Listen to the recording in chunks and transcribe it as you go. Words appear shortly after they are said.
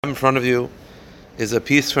In front of you is a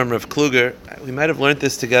piece from Rav Kluger. We might have learned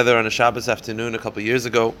this together on a Shabbos afternoon a couple years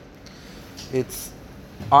ago. It's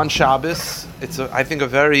on Shabbos. It's, I think, a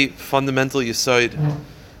very fundamental yesod.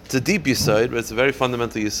 It's a deep yesod, but it's a very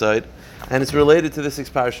fundamental yesod, and it's related to this week's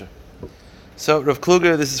parsha. So Rav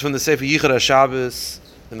Kluger, this is from the Sefer Yichud HaShabbos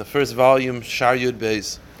in the first volume, Shar Yud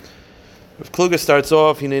Beis. Rav Kluger starts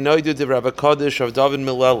off, Hinei noidu de Rabbi Kodesh of David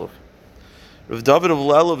Milelov. Rav David of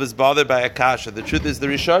Lelov is bothered by a kasha. The truth is, the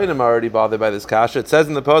Rishonim are already bothered by this kasha. It says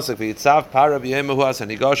in the pasuk, "V'yitzav para b'yemahu as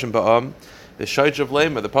hanigashim ba'am." The Shoich of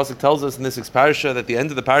Lema. The pasuk tells us in this parsha that at the end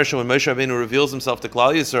of the parsha, when Moshe Rabbeinu reveals himself to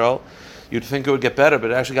Klal Yisrael, you'd think it would get better,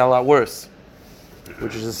 but it actually got a lot worse.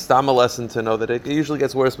 Which is a stamma lesson to know that it usually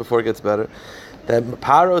gets worse before it gets better. That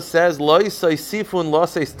Paro says, "Lo yisai sifun lo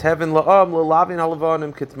seis tevin la'am lo lavin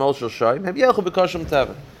halavanim kitmol shel shoyim heb yechu b'koshim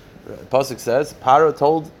tevin." The pasuk says Paro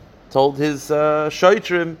told his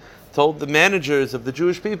shoitrim, told the managers of the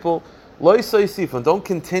Jewish people, Lo yisai sifun, don't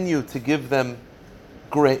continue to give them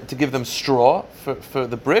straw for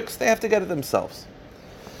the bricks. They have to get it themselves.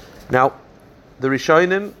 Now, the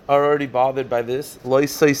Rishonim are already bothered by this. Lo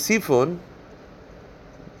yisai sifun.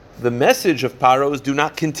 The message of Paro is do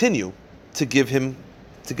not continue to give them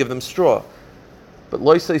straw. But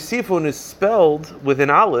Lo yisai sifun is spelled with an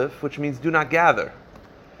aleph, which means do not gather.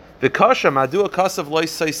 The kasha madu kasav lo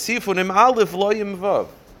yisai sifun im aleph lo yim vav.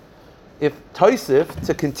 If toisif,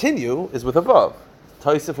 to continue, is with a vav,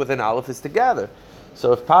 toisif with an aleph is to gather.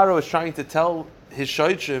 So if Paro is trying to tell his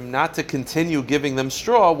shoitrim not to continue giving them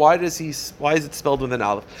straw, why is it spelled with an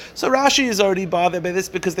aleph? So Rashi is already bothered by this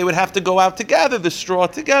because they would have to go out to gather the straw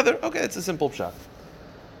together. Okay, it's a simple pshat.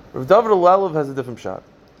 Rav David Lelov has a different pshat.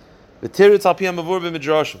 The Tiritz al pi hamavur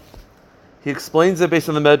b'midrashim. He explains it based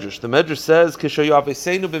on the Medrash. The Medrash says, "Kishayu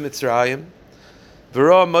aveseinu b'Mitzrayim,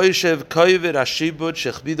 v'roa Moshe v'koyvid hashibud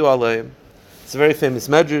shechbidu aleim." It's a very famous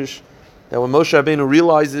Medrash that when Moshe Rabbeinu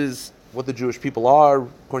realizes what the Jewish people are,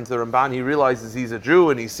 according to the Ramban, he realizes he's a Jew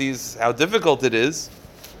and he sees how difficult it is.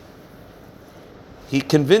 He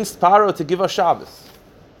convinced Paro to give us Shabbos.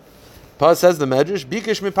 Paro says the Medrash,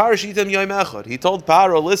 "Bikish mi Paro shitem yom echad." He told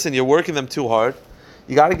Paro, "Listen, you're working them too hard.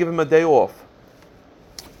 You got to give him a day off."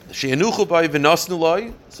 So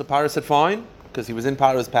Paro said fine, because he was in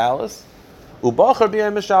Paro's palace. He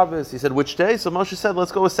said, which day? So Moshe said,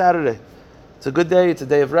 let's go with Saturday. It's a good day, it's a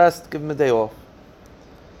day of rest, give him a day off.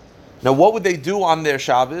 Now what would they do on their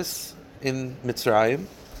Shabbos in Mitzrayim?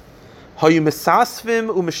 They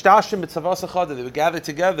would gather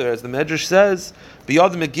together, as the Medrash says, and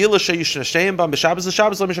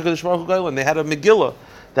they had a Megillah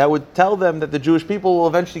that would tell them that the Jewish people will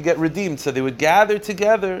eventually get redeemed. So they would gather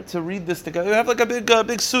together to read this together. They would have like a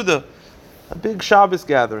big Suda, a big Shabbos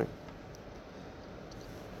gathering.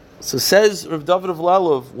 So says Rav David of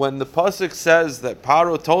Lelov, when the pasuk says that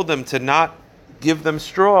Paro told them to not give them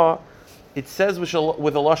straw, it says with a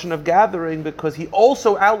lashon of gathering because he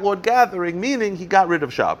also outlawed gathering, meaning he got rid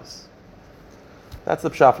of Shabbos. That's the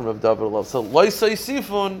pshat from Rav David of Lelov. So lo yisai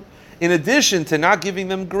sifun, in addition to not giving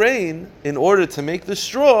them grain in order to make the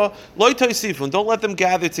straw, lo yisai sifun, don't let them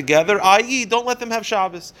gather together, i.e., don't let them have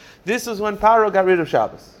Shabbos. This is when Paro got rid of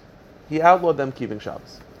Shabbos. He outlawed them keeping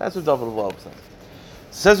Shabbos. That's what David of Lelov says.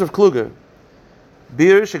 Says Rav Kluger,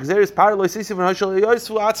 Bir shegzeris Paro lo yisai sifun hashal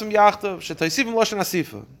yoysu atzim yachtav shetaisivim lashon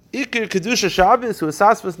asifa. Ikir kedusha Shabbos hu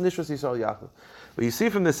esasvas nishras Yisrael yachtav. What you see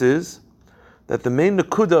from this is that the main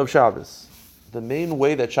nekuda of Shabbos, the main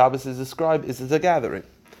way that Shabbos is described, is as a gathering.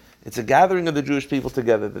 It's a gathering of the Jewish people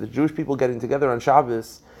together. The Jewish people getting together on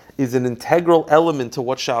Shabbos is an integral element to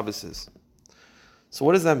what Shabbos is. So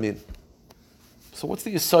what does that mean? So what's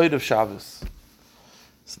the yesod of Shabbos?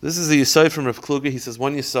 So this is the yesod from Rav Kluger. He says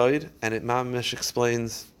one yesod, and it mamish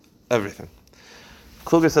explains everything.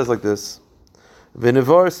 Kluger says like this,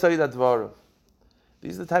 V'nevar sayid advarav.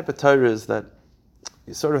 These are the type of Torahs that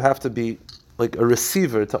you sort of have to be like a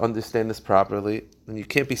receiver to understand this properly, and you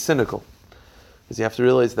can't be cynical. Because you have to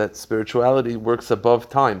realize that spirituality works above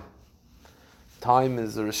time. Time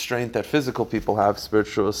is a restraint that physical people have.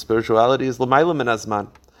 Spirituality is l'mayla min hazman,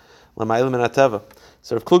 l'mayla min hateva.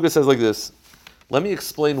 So if Kluger says like this, let me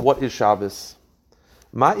explain what is Shabbos.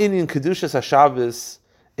 Ma inyan kedushas haShabbos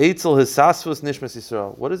eitzel hisasvus nishmas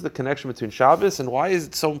Yisrael. What is the connection between Shabbos and why is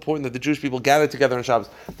it so important that the Jewish people gather together on Shabbos?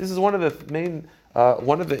 This is one of the main,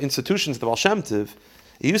 one of the institutions of the Baal Shem Tov.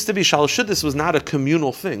 It used to be Shal Shuddis was not a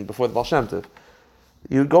communal thing before the Baal Shem Tov.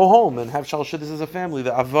 You'd go home and have Shal Shuddis as a family.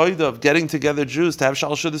 The avodah of getting together Jews to have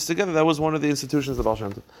Shal Shuddis together, that was one of the institutions of Baal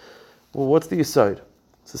Shem Tov. Well, what's the yesod?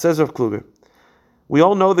 So says Rav Kluger, We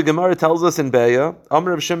all know the Gemara tells us in Beya,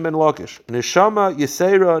 Amr of Shem ben Lakish, Neshama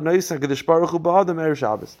Yisera Noisa Kadosh Baruch Hu Ba'adam Erev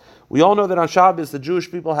Shabbos. We all know that on Shabbos the Jewish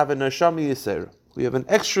people have a Neshama Yisera. We have an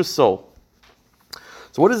extra soul.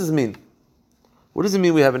 So what does this mean? What does it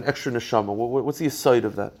mean we have an extra Neshama? What's the side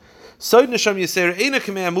of that? Side Neshama Yisera Eina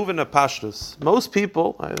Kamei moving a Pashtus. Most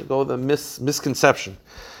people, I go with a misconception.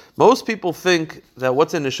 Most people think that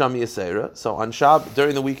what's in Neshama Yisera? So on Shabbos,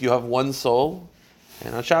 during the week you have one soul,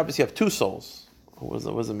 and on Shabbos you have two souls. What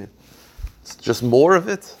does it mean? It's just more of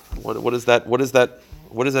it? What is that? What does that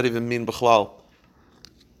even mean, B'chlal?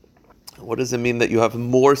 What does it mean that you have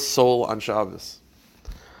more soul on Shabbos?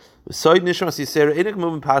 During the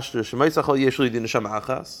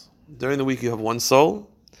week you have one soul.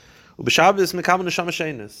 And on Shabbos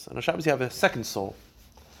you have a second soul.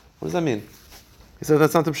 What does that mean? He said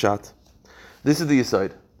that's not the pshat. This is the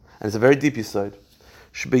yesod, and it's a very deep yesod.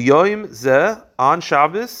 On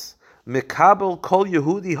Shabbos, Mekabel kol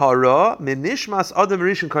Yehudi hara minishmas adam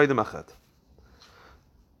rishon kaidem achad.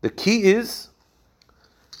 The key is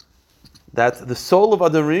that the soul of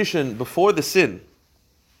Adam Rishon before the sin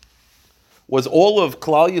was all of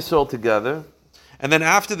Klal Yisrael together, and then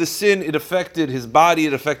after the sin, it affected his body,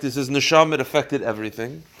 it affected his neshama, it affected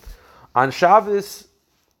everything. On Shabbos,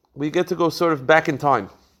 we get to go sort of back in time.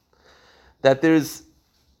 That there's,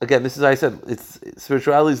 again, this is, I said,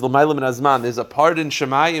 spirituality is l'maylam and azman. There's a part in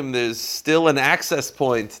Shemayim, there's still an access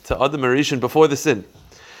point to Adam Rishon before the sin.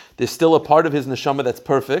 There's still a part of his neshama that's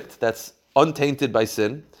perfect, that's untainted by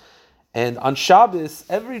sin. And on Shabbos,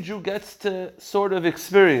 every Jew gets to sort of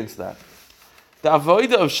experience that. The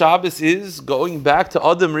avodah of Shabbos is going back to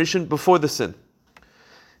Adam Rishon before the sin.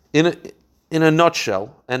 In a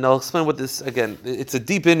nutshell, and I'll explain what this, again, it's a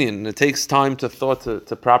deep inyan, and it takes time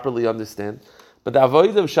to properly understand. But the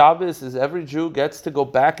avodah of Shabbos is every Jew gets to go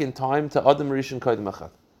back in time to Adam Rishon Kaidem Echad.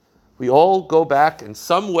 We all go back in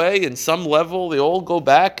some way, in some level, they all go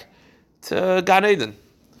back to Gan Eden,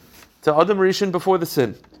 to Adam Rishon before the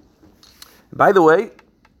sin. By the way,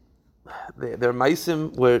 there are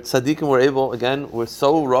maisim where tzaddikim were able, again, we're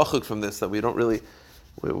so rachuk from this that we don't really,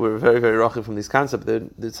 we're very, very rachuk from these concepts. The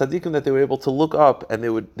tzaddikim that they were able to look up and they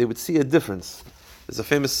would see a difference. There's a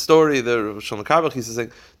famous story, the Shlomo Carlebach, he's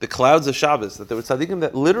saying, the clouds of Shabbos, that there were tzaddikim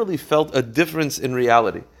that literally felt a difference in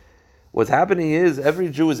reality. What's happening is every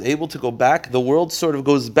Jew is able to go back, the world sort of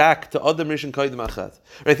goes back to Adam Rishon Kaidem Echad.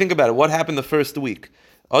 Right, think about it, what happened the first week?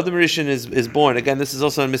 Adam Rishon is born. Again, this is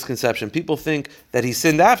also a misconception. People think that he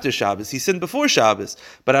sinned after Shabbos. He sinned before Shabbos.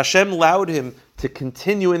 But Hashem allowed him to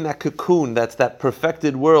continue in that cocoon, that's that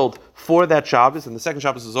perfected world, for that Shabbos. And the second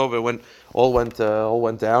Shabbos was over when all went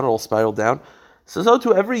down, all spiraled down. So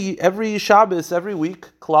too, every Shabbos, every week,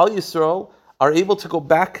 Klal Yisrael are able to go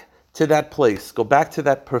back to that place, go back to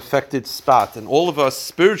that perfected spot. And all of us,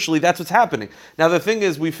 spiritually, that's what's happening. Now the thing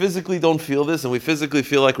is, we physically don't feel this, and we physically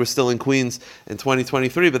feel like we're still in Queens in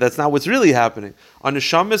 2023, but that's not what's really happening. Our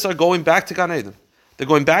neshamas are going back to Gan Eden. They're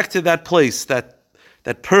going back to that place, that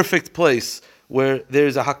perfect place, where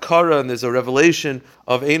there's a hakara and there's a revelation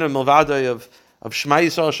of Eina Milvadai, of Shema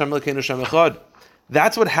Yisrael, Hashem Elokeinu, Hashem Echad.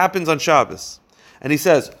 That's what happens on Shabbos. And he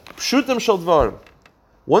says, Pshutim shel dvarim.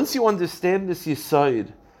 Once you understand this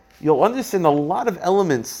Yesod, you'll understand a lot of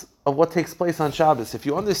elements of what takes place on Shabbos. If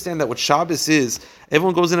you understand that what Shabbos is,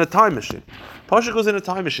 everyone goes in a time machine. Pasha goes in a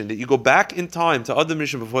time machine, that you go back in time to Adam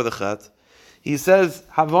Rishon before the Chet. He says,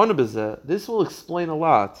 Havana b'zeh, this will explain a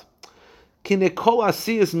lot. Kinei kol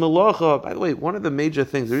asiyas melacha. By the way, one of the major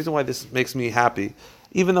things, the reason why this makes me happy,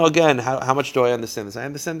 even though, again, how much do I understand this? I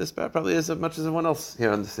understand this probably as much as everyone else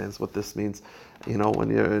here understands what this means,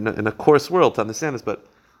 when you're in a coarse world to understand this, but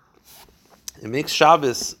it makes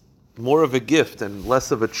Shabbos more of a gift and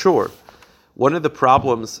less of a chore. One of the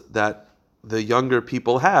problems that the younger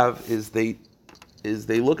people have is they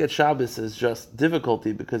look at Shabbos as just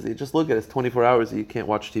difficulty, because they just look at it as 24 hours and you can't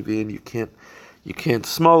watch TV and you can't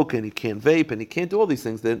smoke and you can't vape and you can't do all these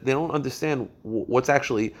things. They don't understand what's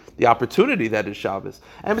actually the opportunity that is Shabbos.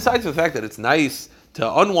 And besides the fact that it's nice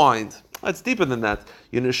to unwind, it's deeper than that.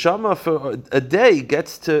 Your neshama for a day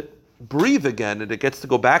gets to breathe again, and it gets to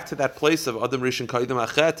go back to that place of Adam Rishon Kaidem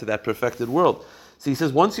Echad, to that perfected world. So he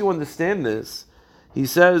says, once you understand this, he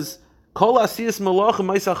says, Kol asiyas melach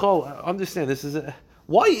ma'isachol. Understand this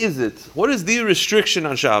why is it? What is the restriction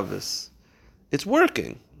on Shabbos? It's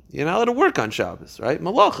working. You're not allowed to work on Shabbos, right?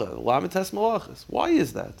 Malacha, lamites malachas. Why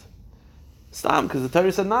is that? Stam, because the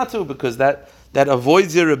Torah said not to, because that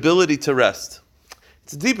avoids your ability to rest.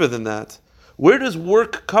 It's deeper than that. Where does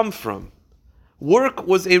work come from? Work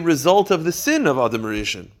was a result of the sin of Adam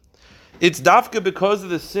Rishon. It's dafka because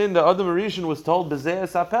of the sin that Adam Rishon was told, because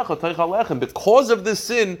of the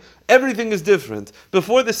sin, everything is different.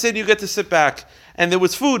 Before the sin, you get to sit back, and there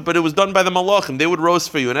was food, but it was done by the malachim. They would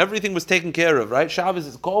roast for you, and everything was taken care of, right? Shabbos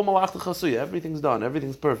is kol malach chasuya. Everything's done.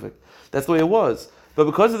 Everything's perfect. That's the way it was. But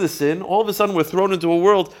because of the sin, all of a sudden we're thrown into a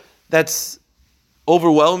world that's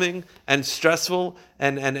overwhelming and stressful,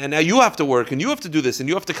 and now you have to work, and you have to do this, and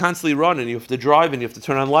you have to constantly run, and you have to drive, and you have to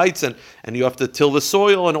turn on lights, and you have to till the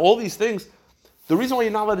soil, and all these things. The reason why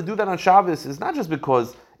you're not allowed to do that on Shabbos is not just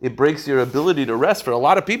because it breaks your ability to rest. For a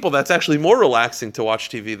lot of people, that's actually more relaxing to watch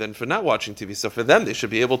TV than for not watching TV. So for them, they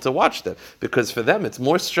should be able to watch that, because for them, it's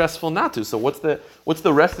more stressful not to. So what's the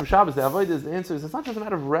rest of Shabbos? The answer is it's not just a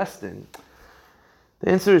matter of resting. The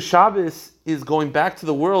answer is Shabbos is going back to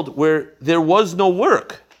the world where there was no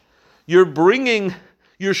work. You're schlepping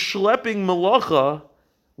malacha,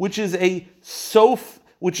 which is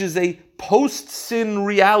a post-sin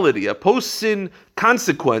reality, a post-sin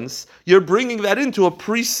consequence. You're bringing that into a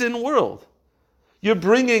pre-sin world. You're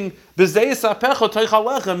bringing b'zeyes apecha toich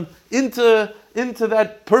halechem into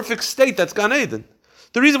that perfect state that's Gan Eden.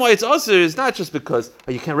 The reason why it's usher is not just because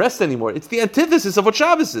you can't rest anymore. It's the antithesis of what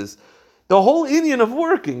Shabbos is. The whole inyan of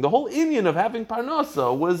working, the whole inyan of having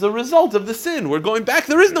parnasa was a result of the sin. We're going back,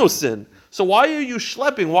 there is no sin. So why are you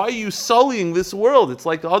schlepping? Why are you sullying this world? It's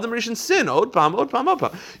like the Adam Rishon sin. Od pam, od pam, od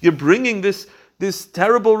pam. You're bringing this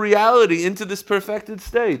terrible reality into this perfected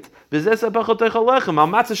state. What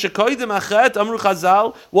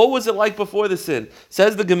was it like before the sin?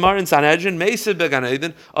 Says the Gemara in Sanhedrin, Meised beGan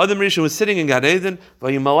Eden, Adam Rishon was sitting in Gan Eden, the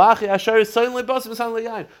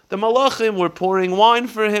Malachim were pouring wine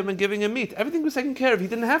for him and giving him meat. Everything was taken care of. He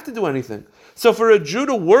didn't have to do anything. So for a Jew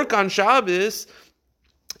to work on Shabbos,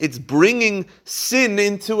 it's bringing sin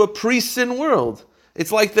into a pre-sin world.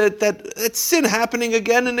 It's like that sin happening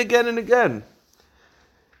again and again and again.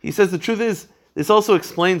 He says the truth is, this also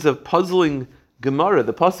explains a puzzling Gemara.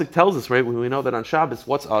 The pasuk tells us, right, we know that on Shabbos,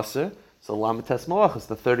 what's aser? So Lamites Malachas,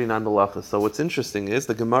 the 39 Malachas. So what's interesting is,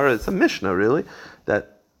 the Gemara, it's a Mishnah really,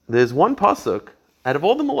 that there's one pasuk, out of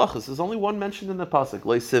all the Malachas, there's only one mentioned in the pasuk.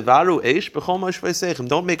 Le sevaru eish b'chol ma'ashveiseichem.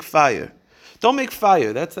 Don't make fire. Don't make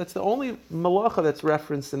fire. That's the only malacha that's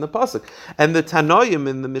referenced in the pasuk. And the Tanoim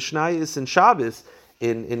in the Mishnayos and Shabbos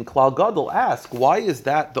in Klal Gadol ask, why is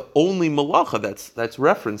that the only malacha that's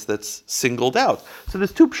referenced, that's singled out? So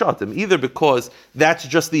there's two pshatim. Either because that's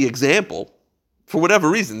just the example, for whatever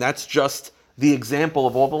reason, that's just the example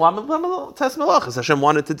of all the Tes Malachas. Hashem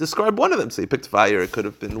wanted to describe one of them, so he picked fire. It could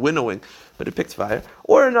have been winnowing, but he picked fire.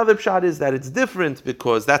 Or another pshat is that it's different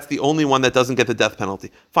because that's the only one that doesn't get the death penalty.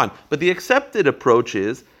 Fine, but the accepted approach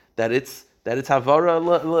is that it's havara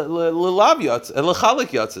l'lav and l'chalik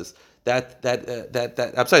yatzis.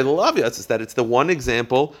 L'lav yatzis, that it's the one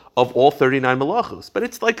example of all 39 malachos. But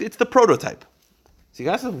it's the prototype. So you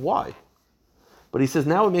guys ask why? But he says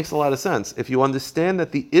now it makes a lot of sense. If you understand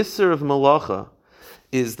that the Isser of Malacha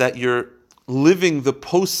is that you're living the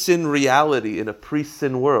post-sin reality in a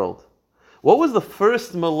pre-sin world. What was the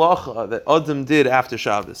first Malacha that Adam did after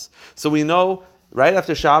Shabbos? So we know, right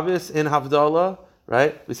after Shabbos in Havdalah,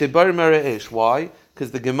 right, we say Bar Mere'esh. Why?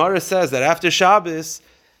 Because the Gemara says that after Shabbos,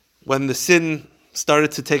 when the sin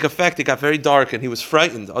started to take effect, it got very dark and he was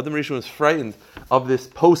frightened. Adam Rishon was frightened of this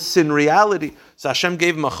post-sin reality. So Hashem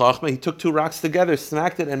gave him a chachma. He took two rocks together,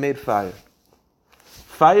 smacked it, and made fire.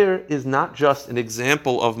 Fire is not just an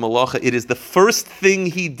example of malacha. It is the first thing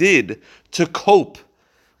he did to cope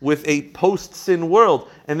with a post-sin world.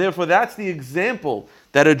 And therefore that's the example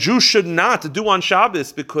that a Jew should not do on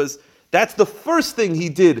Shabbos, because that's the first thing he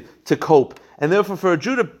did to cope. And therefore for a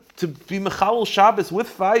Jew to be mechalel Shabbos with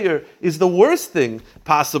fire is the worst thing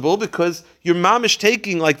possible, because you're mamish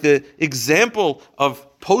taking like the example of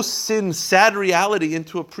post-sin sad reality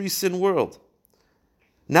into a pre-sin world.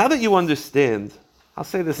 Now that you understand, I'll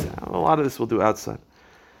say this, a lot of this we'll do outside.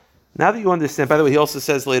 Now that you understand, by the way, he also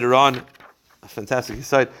says later on, a fantastic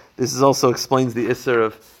aside, this is also explains the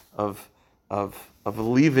isser of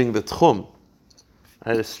leaving the tchum.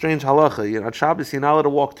 Right, a strange halacha. On Shabbos you're not allowed to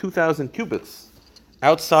walk 2,000 cubits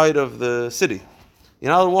outside of the city.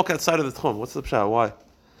 You're not allowed to walk outside of the tchum. What's the pshat? Why?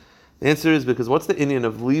 The answer is because what's the inyan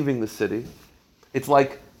of leaving the city? It's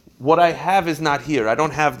like, what I have is not here.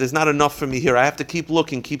 There's not enough for me here. I have to keep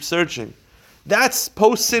looking, keep searching. That's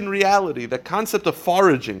post-sin reality, the concept of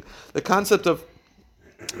foraging, the concept of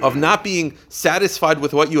not being satisfied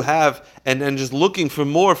with what you have and just looking for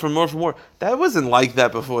more. That wasn't like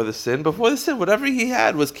that before the sin. Before the sin, whatever he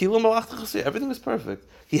had was kilu malach t'chasir. Everything was perfect.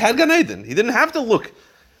 He had Gan Eden. He didn't have to look.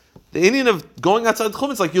 The inyan of going outside the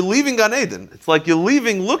Chum, it's like you're leaving Gan Eden. It's like you're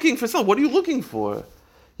leaving looking for something. What are you looking for?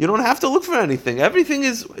 You don't have to look for anything. Everything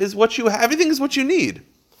is what you have. Everything is what you need.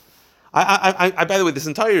 I by the way, this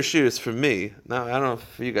entire shir is for me. No, I don't know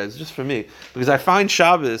for you guys, just for me, because I find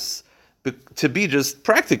Shabbos to be just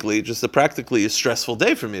a practically stressful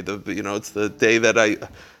day for me. It's the day that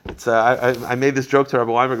I made this joke to Rabbi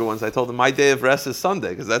Weinberger once. I told him my day of rest is Sunday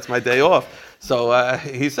because that's my day off. So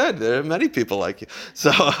he said there are many people like you.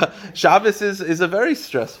 So Shabbos is a very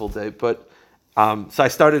stressful day. But so I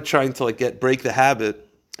started trying to break the habit.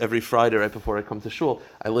 Every Friday, right before I come to shul,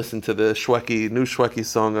 I listen to the new Shweki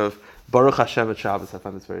song of Baruch Hashem at Shabbos. I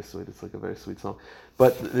find this very sweet. It's like a very sweet song.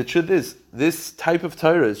 But the truth is, this type of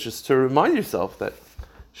Torah is just to remind yourself that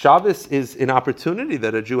Shabbos is an opportunity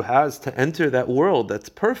that a Jew has to enter that world that's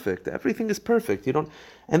perfect. Everything is perfect.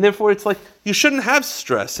 And therefore it's like you shouldn't have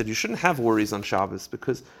stress and you shouldn't have worries on Shabbos,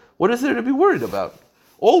 because what is there to be worried about?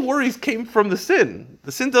 All worries came from the sin.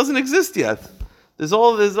 The sin doesn't exist yet. There's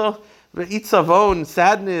all Itzavon,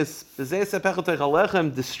 sadness,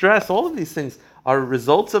 distress, all of these things are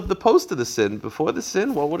results of the post of the sin. Before the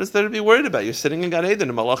sin, well, what is there to be worried about? You're sitting in Gan Eden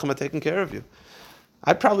and Malachim are taking care of you.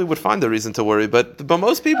 I probably would find a reason to worry, but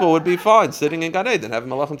most people would be fine sitting in Gan Eden, having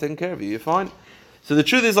Malachim taking care of you. You're fine. So the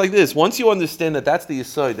truth is like this: once you understand that that's the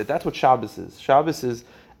Yesod, that's what Shabbos is. Shabbos is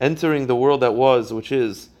entering the world that was, which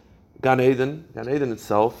is Gan Eden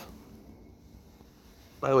itself.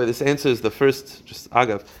 By the way, this answer is the first, just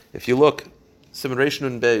agav. If you look, Siman Reish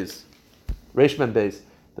Nun Beis,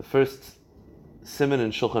 the first Siman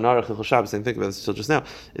in Shulchan Aruch, Hilchos Shabbos, I didn't think about this until just now.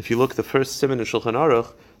 If you look, the first Siman in Shulchan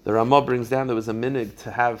Aruch, the Ramah brings down there was a minig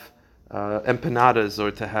to have empanadas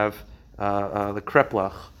or to have the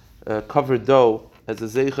kreplach, covered dough as a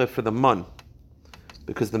zeicha for the mun,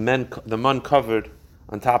 because the mun covered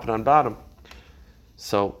on top and on bottom.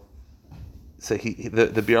 So the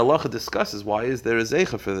Biur Halacha discusses why is there a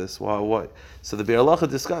zeicha for this? Why? So the Biur Halacha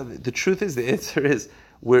discusses. The truth is, the answer is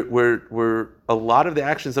we're a lot of the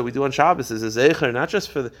actions that we do on Shabbos is a zeicha, not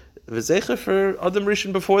just for the zeicha for Adam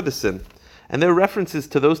Rishon before the sin, and there are references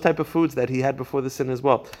to those type of foods that he had before the sin as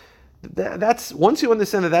well. That's once you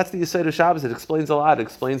understand that that's the Yesod of Shabbos, it explains a lot. It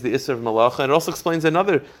explains the Isser of Malacha, and it also explains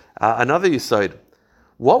another Yesod.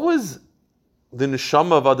 What was the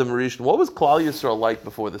neshama of Adam Rishon? What was Klal Yisrael like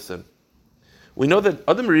before the sin? We know that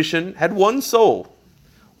Adam Rishon had one soul.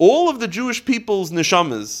 All of the Jewish people's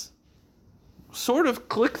neshamas sort of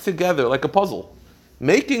clicked together like a puzzle,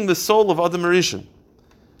 making the soul of Adam Rishon.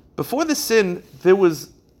 Before the sin, there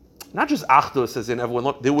was not just achdus, as in everyone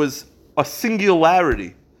looked, there was a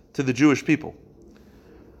singularity to the Jewish people.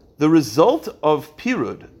 The result of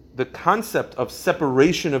Pirud, the concept of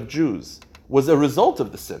separation of Jews, was a result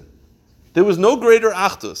of the sin. There was no greater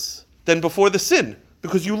achdus than before the sin,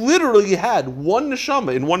 because you literally had one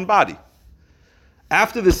neshama in one body.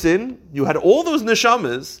 After the sin, you had all those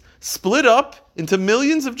neshamas split up into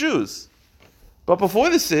millions of Jews. But before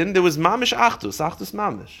the sin, there was mamish achdus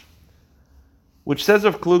mamish, which says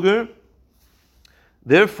of Kluger,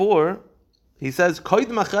 therefore, he says, before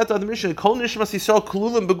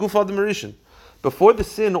the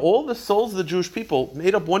sin, all the souls of the Jewish people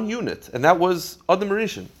made up one unit, and that was Adam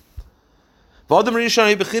Rishon. Adam Rishon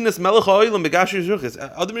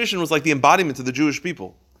was like the embodiment of the Jewish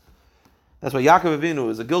people. That's why Yaakov Avinu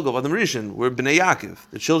is a Gilgal of Adam Rishon. We're Bnei Yaakov,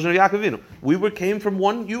 the children of Yaakov Avinu. We came from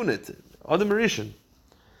one unit, Adam Rishon.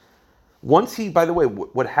 Once by the way,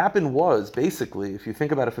 what happened was, basically, if you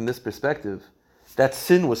think about it from this perspective, that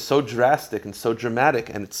sin was so drastic and so dramatic,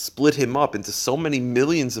 and it split him up into so many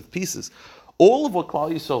millions of pieces. All of what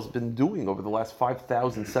Klal Yisrael has been doing over the last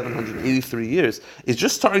 5,783 years is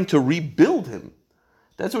just starting to rebuild him.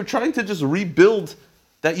 That's what we're trying to just rebuild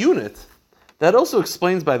that unit. That also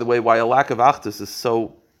explains, by the way, why a lack of achdus is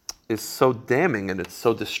so damning and it's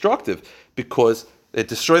so destructive, because it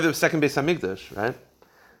destroyed the second Beis Hamikdash, right?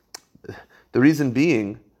 The reason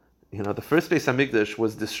being, the first Beis Hamikdash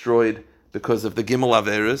was destroyed because of the Gimel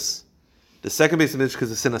Averis. The second Beis Hamikdash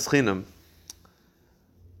because of Sinas Chinam.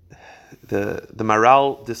 The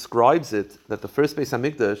Maral describes it that the first Beis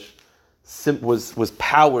Hamikdash was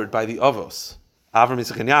powered by the Avos, Avram,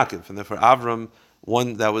 Yitzchak, and Yaakov, and therefore Avram,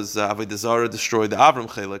 one that was Avodah Zarah, destroyed the Avram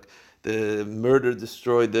chelik, the murder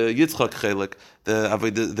destroyed the Yitzchak chelik,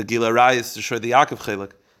 the Gil Arayis destroyed the Yaakov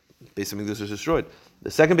chelik. Beis Hamikdash was destroyed.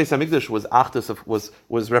 The second Beis Hamikdash was Achdus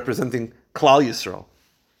was representing Klal Yisrael,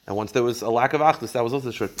 and once there was a lack of Achdus, that was also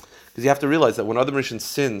destroyed. Because you have to realize that when Adam Rishon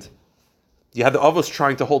sinned, you had the Avos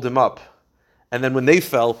trying to hold him up. And then when they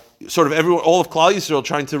fell, sort of all of Klal Yisrael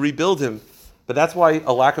trying to rebuild him. But that's why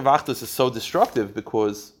a lack of Achdus is so destructive,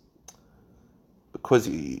 because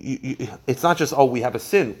it's not just, we have a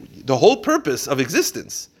sin. The whole purpose of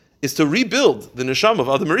existence is to rebuild the neshama of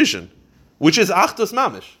Adam Rishon. which is Achdus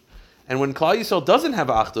Mamish. And when Klal Yisrael doesn't have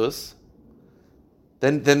Achdus,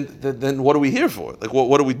 then what are we here for? Like,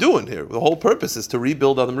 what are we doing here? The whole purpose is to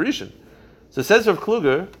rebuild Adam Rishon. So it says Rav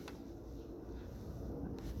Kluger,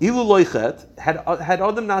 Ilu Loichet, had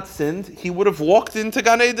Adam not sinned, he would have walked into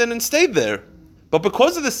Gan Eden and stayed there. But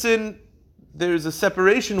because of the sin, there's a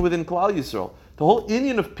separation within Klal Yisrael. The whole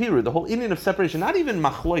inyan of Pirud, the whole inyan of separation, not even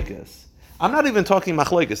Machloikes. I'm not even talking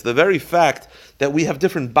Machloikes. The very fact that we have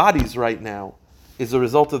different bodies right now is a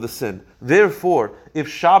result of the sin. Therefore, if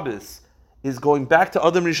Shabbos is going back to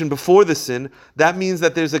Adam Rishon before the sin, that means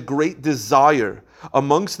that there's a great desire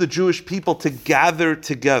amongst the Jewish people to gather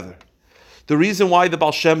together. The reason why the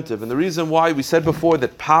Baal Shem Tov, and the reason why we said before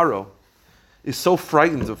that Paro is so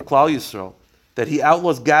frightened of Klal Yisrael, that he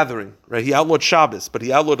outlaws gathering, right? He outlawed Shabbos, but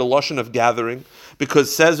he outlawed a lashon of gathering,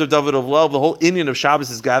 because says Rav David of Lev, the whole inyan of Shabbos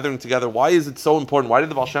is gathering together. Why is it so important? Why did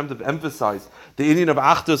the Baal Shem Tov emphasize the inyan of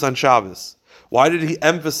Achdus on Shabbos? Why did he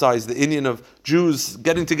emphasize the inyan of Jews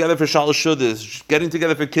getting together for Shalosh Shudas, getting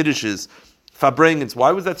together for Kiddushes, Farbrengens?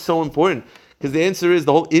 Why was that so important? Because the answer is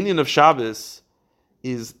the whole inyan of Shabbos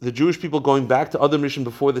is the Jewish people going back to Adam Rishon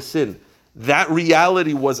before the sin. That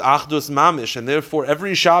reality was Achdus Mamish, and therefore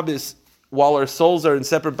every Shabbos, while our souls are in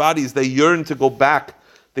separate bodies, they yearn to go back.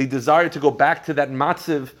 They desire to go back to that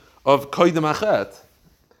matziv of Koydem Achet.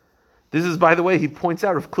 This is, by the way, he points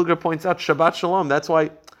out, Rav Kluger points out, Shabbat Shalom. That's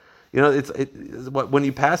why, when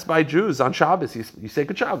you pass by Jews on Shabbos, you say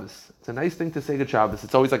Good Shabbos. It's a nice thing to say Good Shabbos.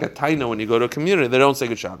 It's always like a taina when you go to a community. They don't say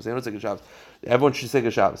Good Shabbos. They don't say Good Shabbos. Everyone should say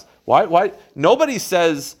Good Shabbos. Why? Nobody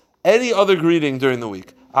says any other greeting during the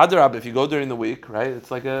week. Adarab, if you go during the week, right?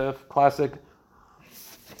 It's like a classic.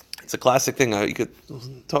 It's a classic thing.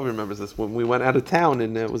 Toby remembers this. When we went out of town,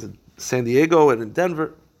 and it was in San Diego and in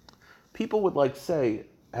Denver, people would say,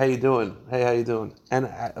 "How you doing? Hey, how you doing?" And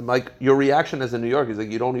your reaction as a New Yorker is like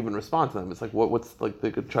you don't even respond to them. It's like what's like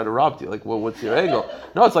they could try to rob you. Like what's your angle?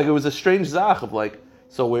 No, it's like it was a strange zach of like,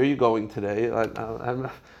 so where are you going today?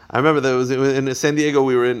 I remember that it was in San Diego.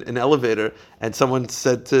 We were in an elevator, and someone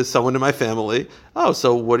said to someone in my family, "Oh,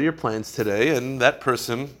 so what are your plans today?" And that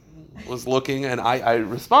person was looking, and I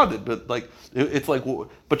responded, but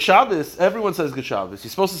but Shabbos, everyone says Good Shabbos. You're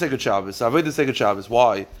supposed to say Good Shabbos. Avoid to say Good Shabbos.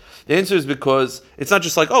 Why? The answer is because it's not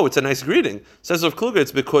just like, it's a nice greeting. Says Rav Kluger,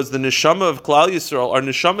 it's because the neshama of Klal Yisrael, our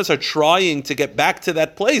neshamas are trying to get back to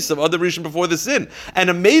that place of Adam Rishon before the sin. And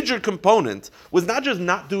a major component was not just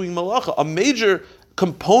not doing malacha. A major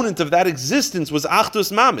component of that existence was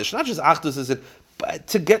Achdus Mamish. Not just Achdus as it, but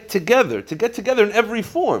to get together in every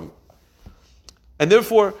form. And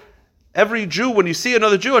therefore, every Jew, when you see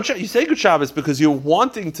another Jew on Shabbos, you say Good Shabbos because you're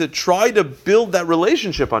wanting to try to build that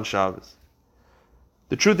relationship on Shabbos.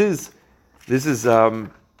 The truth is, this is the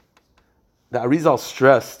Arizal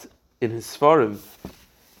stressed in his Sfarim.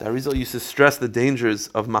 The Arizal used to stress the dangers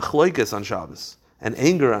of machloikes on Shabbos and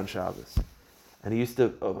anger on Shabbos, and he used to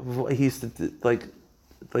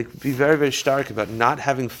be very, very stark about not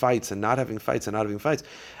having fights. And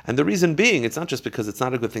the reason being, it's not just because it's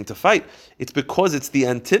not a good thing to fight, it's because it's the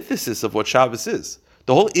antithesis of what Shabbos is.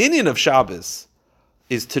 The whole inyan of Shabbos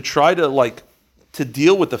is to try to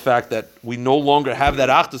deal with the fact that we no longer have that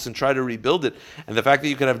achdus and try to rebuild it. And the fact that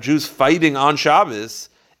you can have Jews fighting on Shabbos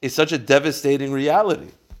is such a devastating reality.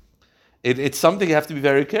 It's something you have to be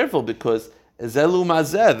very careful, because Zelu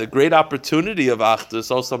Mazeh, the great opportunity of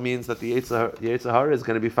Achdus, also means that the Yetzer Hara is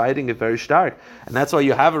going to be fighting it very stark. And that's why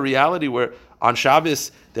you have a reality where on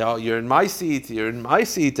Shabbos, you're in my seat, and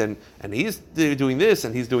he's doing this,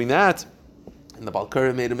 and he's doing that. And the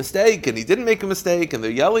Balkara made a mistake, and he didn't make a mistake, and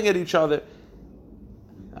they're yelling at each other.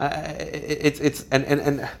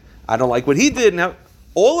 And I don't like what he did. Now,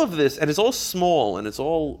 all of this, and it's all small, and it's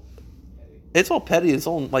all petty, it's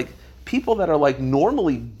all like people that are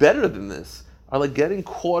normally better than this are getting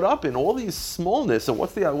caught up in all these smallness. And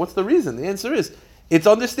what's the reason? The answer is it's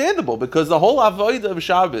understandable, because the whole avodah of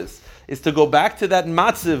Shabbos is to go back to that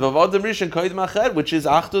matziv of Adam Rishon Koydem Achet, which is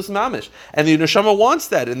Achdus Mamish, and the neshama wants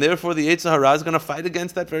that, and therefore the Yetzer Hara is going to fight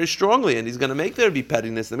against that very strongly, and he's going to make there be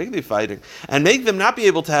pettiness, and make there be fighting, and make them not be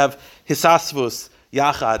able to have hisasvus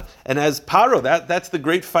yachad. And as Paro, that's the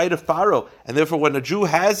great fight of Paro, and therefore when a Jew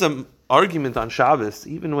has an argument on Shabbos,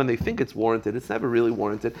 even when they think it's warranted, it's never really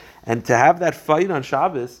warranted. And to have that fight on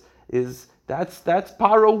Shabbos that's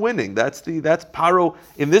Paro winning. That's Paro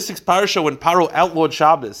in this parsha when Paro outlawed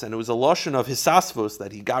Shabbos, and it was a lashon of hisasvos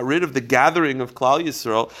that he got rid of the gathering of Klal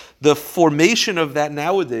Yisrael. The formation of that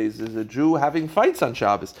nowadays is a Jew having fights on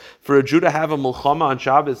Shabbos. For a Jew to have a mulchama on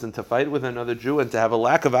Shabbos and to fight with another Jew and to have a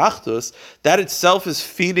lack of achdus, that itself is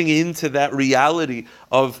feeding into that reality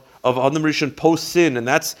of Adam Rishon post sin, and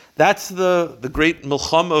that's the great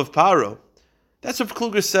milchama of Paro. That's what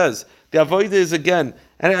Kluger says. The avodah is again,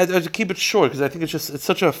 and I keep it short because I think it's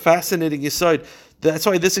such a fascinating aside. That's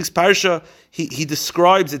why this parsha he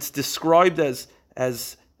describes, it's described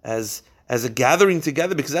as a gathering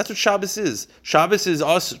together, because that's what Shabbos is. Shabbos is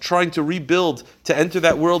us trying to rebuild, to enter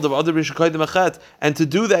that world of Adar Rishon Kodim Achet, and to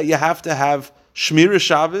do that you have to have Shmira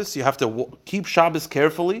Shabbos, you have to keep Shabbos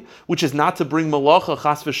carefully, which is not to bring malacha,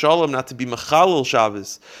 chas v'shalom, not to be mechalel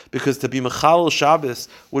Shabbos, because to be mechalel Shabbos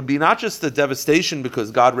would be not just a devastation because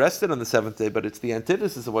God rested on the seventh day, but it's the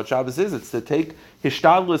antithesis of what Shabbos is. It's to take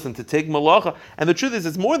hishtadlus and to take malacha, and the truth is,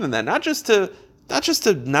 it's more than that. Not just to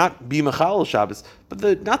not be mechalel Shabbos,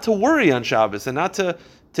 but not to worry on Shabbos, and not to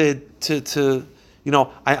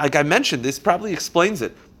like I mentioned, this probably explains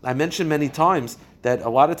it. I mentioned many times that a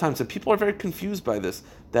lot of times, and people are very confused by this,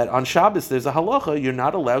 that on Shabbos there's a halacha, you're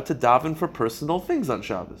not allowed to daven for personal things on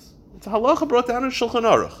Shabbos. It's a halacha brought down in Shulchan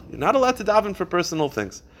Aruch. You're not allowed to daven for personal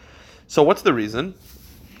things. So what's the reason?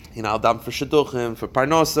 I'll daven for shidduchim, for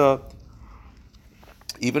parnosa,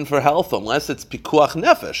 even for health, unless it's pikuach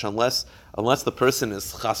nefesh, unless the person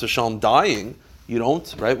is chas v'shalom dying. You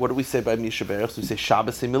don't, right? What do we say by Misha Berach? We say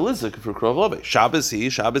Shabbos he milizik for Krov Love. Shabbos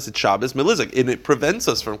it's Shabbos milizik. And it prevents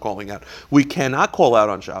us from calling out. We cannot call out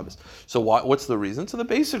on Shabbos. So what's the reason? So the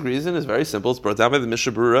basic reason is very simple. It's brought down by the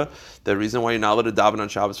Mishnah Berurah, the reason why you're not allowed to daven on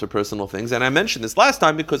Shabbos for personal things. And I mentioned this last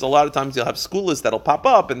time because a lot of times you'll have schoolists that'll pop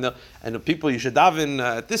up and the people you should daven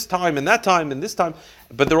at this time and that time and this time,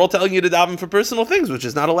 but they're all telling you to daven for personal things, which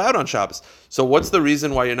is not allowed on Shabbos. So what's the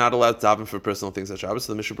reason why you're not allowed to daven for personal things on Shabbos?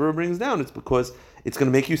 So the Mishnah Berurah brings down, it's because it's going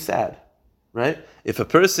to make you sad, right? If a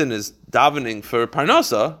person is davening for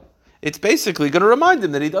parnasa, it's basically going to remind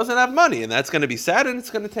him that he doesn't have money, and that's going to be sad, and it's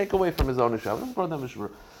going to take away from his own Shabbos.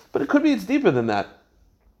 But it could be it's deeper than that.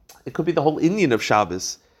 It could be the whole Indian of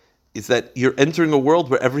Shabbos is that you're entering a world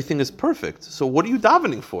where everything is perfect. So what are you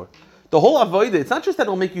davening for? The whole avodah, it's not just that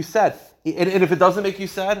it'll make you sad. And if it doesn't make you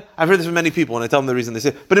sad, I've heard this from many people, and I tell them the reason they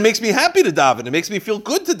say, but it makes me happy to daven. It makes me feel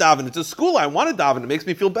good to daven. It's a school. I want to daven. It makes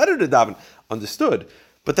me feel better to daven. Understood.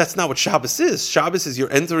 But that's not what Shabbos is. Shabbos is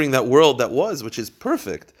you're entering that world that was, which is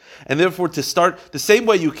perfect. And therefore, to start, the same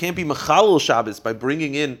way you can't be mechalel Shabbos by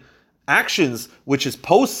bringing in actions, which is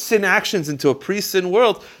post-sin actions into a pre-sin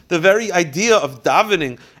world, the very idea of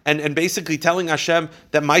davening and basically telling Hashem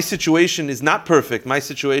that my situation is not perfect, my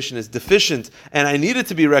situation is deficient, and I need it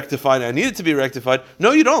to be rectified,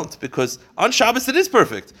 No, you don't, because on Shabbos it is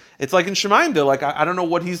perfect. It's like in Shemayim, they're like, I don't know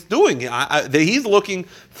what he's doing. He's looking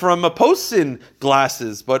from a post-sin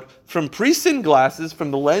glasses, but from pre-sin glasses, from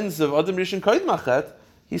the lens of Adam Rishon Kodim Achet,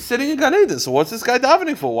 he's sitting in Gan Eden. So what's this guy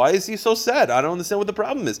davening for? Why is he so sad? I don't understand what the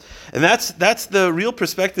problem is. And that's the real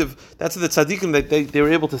perspective. That's the tzaddikim that they were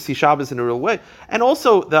able to see Shabbos in a real way. And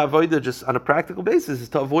also the avodah, just on a practical basis, is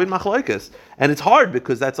to avoid machlokes. And it's hard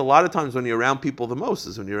because that's a lot of times when you're around people the most,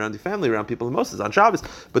 is when you're around your family, around people the most, is on Shabbos.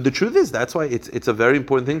 But the truth is, that's why it's a very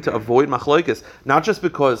important thing to avoid machlokes. Not just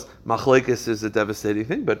because machlokes is a devastating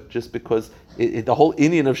thing, but just because the whole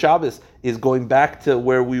Indian of Shabbos is going back to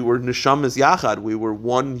where we were neshamas yachad, we were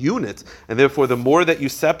one unit, and therefore the more that you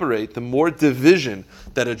separate, the more division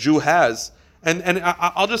that a Jew has. And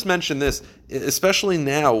I'll just mention this, especially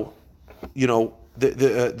now,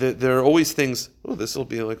 there are always things. Oh, this will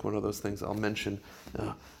be like one of those things I'll mention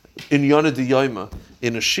in Yonah D'Yoma,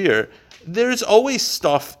 in a shir. There's always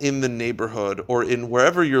stuff in the neighborhood or in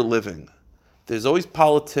wherever you're living. There's always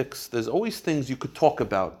politics. There's always things you could talk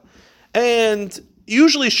about, and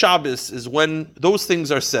usually Shabbos is when those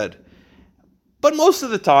things are said. But most of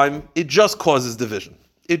the time, it just causes division.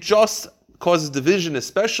 It just causes division,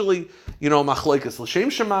 especially, machlokes l'shem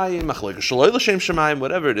shemayim, machlokes shaloi l'shem shemayim,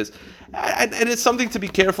 whatever it is. And it's something to be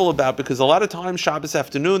careful about, because a lot of times, Shabbos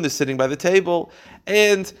afternoon, they're sitting by the table.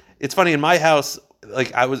 And it's funny, in my house,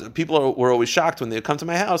 people were always shocked when they come to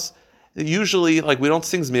my house. Usually, we don't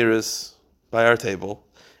sing Zmiris by our table.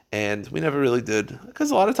 And we never really did,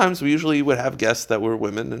 because a lot of times we usually would have guests that were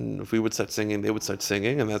women, and if we would start singing, they would start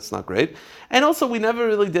singing, and that's not great. And also, we never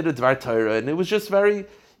really did a Dvar Torah, and it was just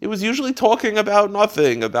it was usually talking about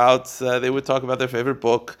nothing, they would talk about their favorite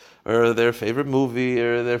book, or their favorite movie,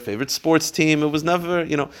 or their favorite sports team. It was never,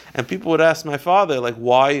 and people would ask my father,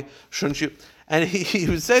 why shouldn't you? And he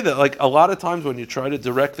would say that, a lot of times when you try to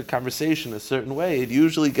direct the conversation a certain way, it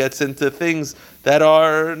usually gets into things that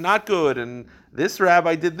are not good, and this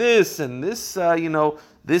rabbi did this, and this,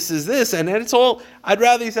 this is this, and it's all. I'd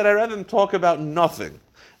rather them talk about nothing.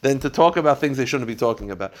 than to talk about things they shouldn't be talking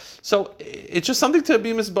about. So it's just something to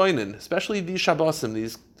be misbeinen, especially these Shabbosim,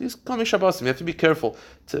 these coming Shabbosim. You have to be careful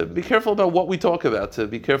about what we talk about, to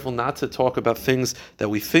be careful not to talk about things that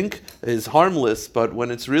we think is harmless, but when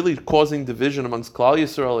it's really causing division amongst Klal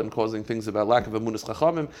Yisrael and causing things about lack of emunas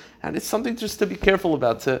chachamim, and it's something just to be careful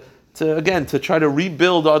about, to try to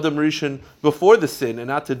rebuild Adam Rishon before the sin, and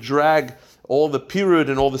not to drag all the period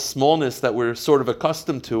and all the smallness that we're sort of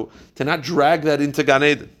accustomed to not drag that into Gan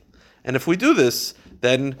Eden. And if we do this,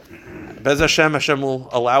 then Bez Hashem will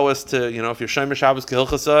allow us to, if you're Shomer Shabbos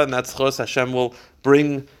Kehilchasa, and that's Chos, Hashem will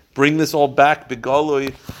bring this all back,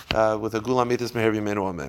 Begoloi, with a Gula Mitzvah Meher B'Yimenu Amen.